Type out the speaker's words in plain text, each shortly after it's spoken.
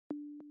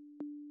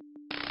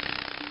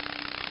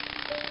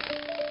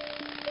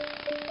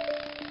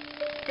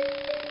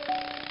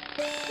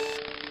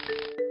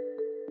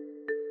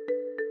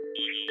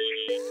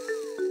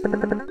Hi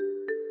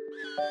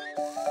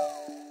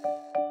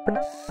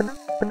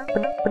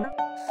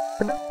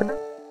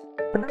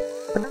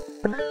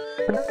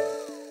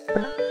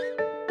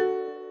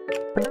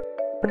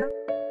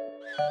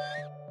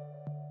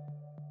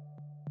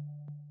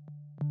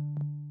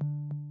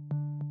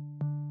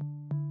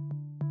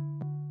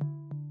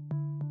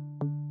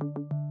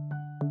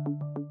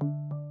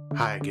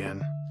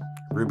again.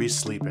 Ruby's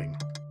sleeping.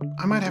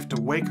 I might have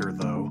to wake her,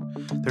 though.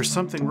 There's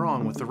something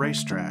wrong with the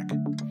racetrack.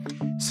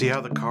 See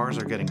how the cars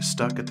are getting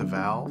stuck at the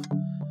valve?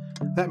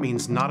 That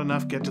means not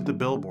enough get to the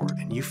billboard,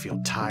 and you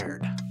feel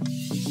tired.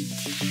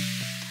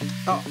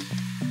 Oh,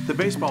 the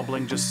baseball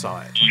bling just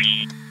saw it.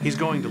 He's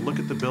going to look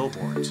at the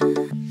billboards.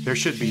 There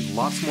should be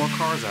lots more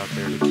cars out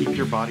there to keep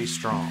your body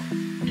strong.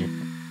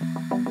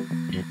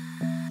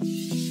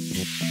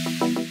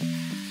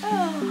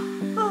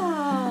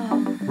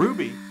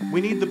 Ruby,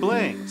 we need the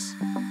blings.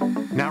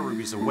 Now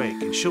Ruby's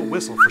awake and she'll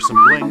whistle for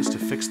some blings to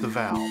fix the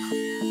valve.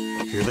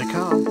 Here they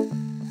come.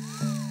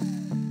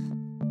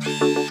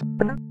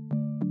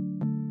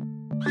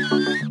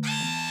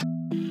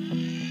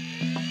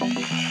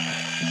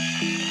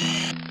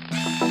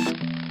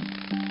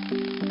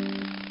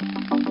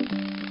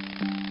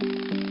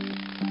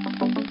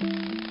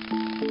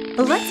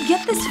 Let's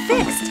get this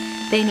fixed.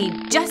 They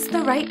need just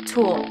the right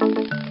tool.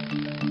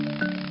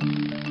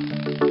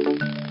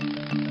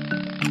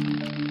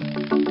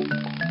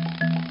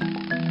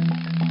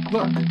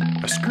 Look,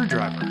 a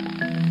screwdriver.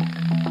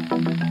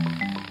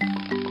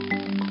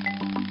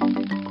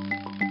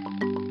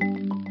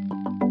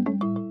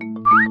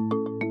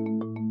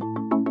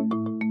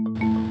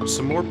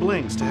 Some more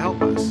blings to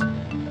help us.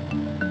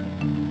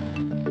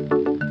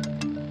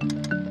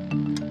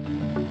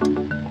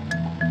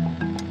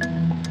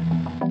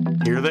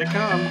 Here they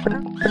come.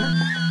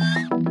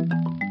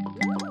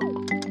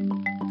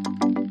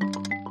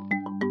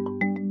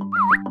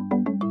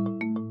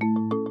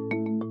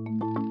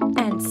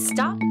 And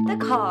stop the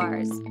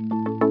cars.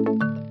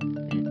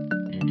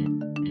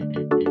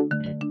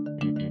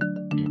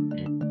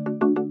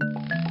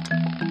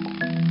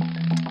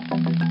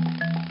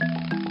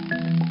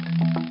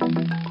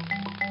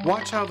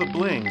 Watch how the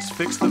blings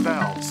fix the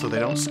valves so they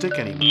don't stick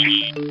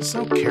anymore.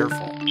 So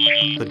careful.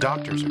 The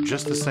doctors are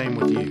just the same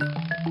with you.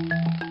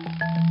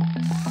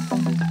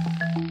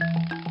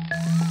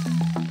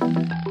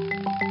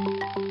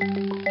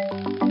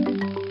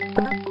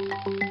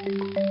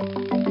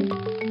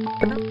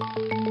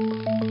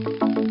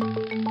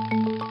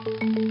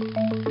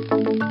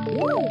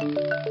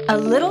 A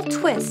little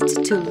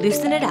twist to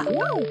loosen it up.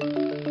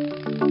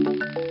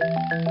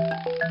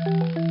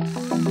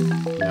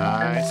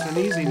 Nice and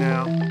easy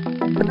now.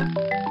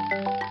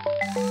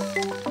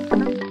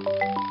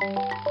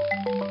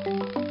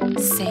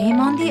 Same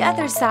on the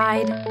other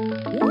side.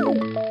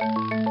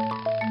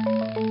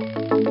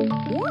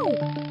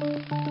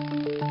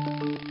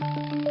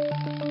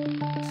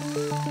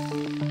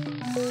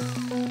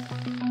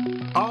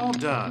 All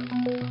done.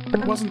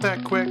 Wasn't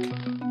that quick?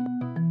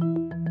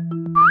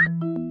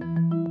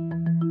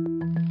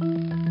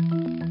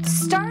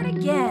 Start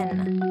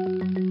again.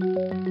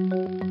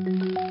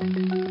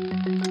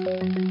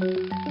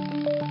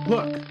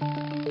 Look,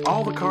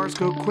 all the cars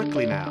go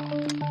quickly now.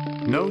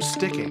 No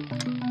sticking.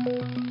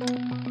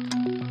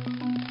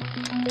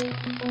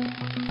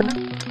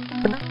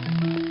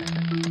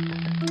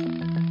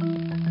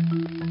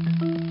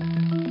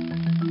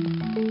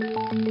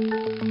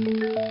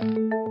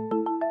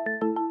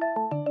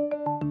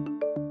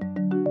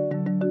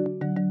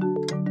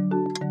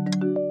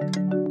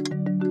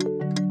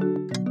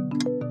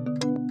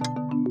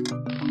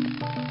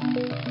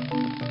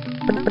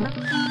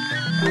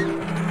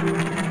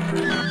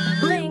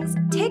 Blings,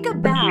 take a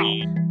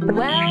bow.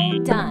 Well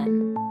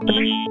done.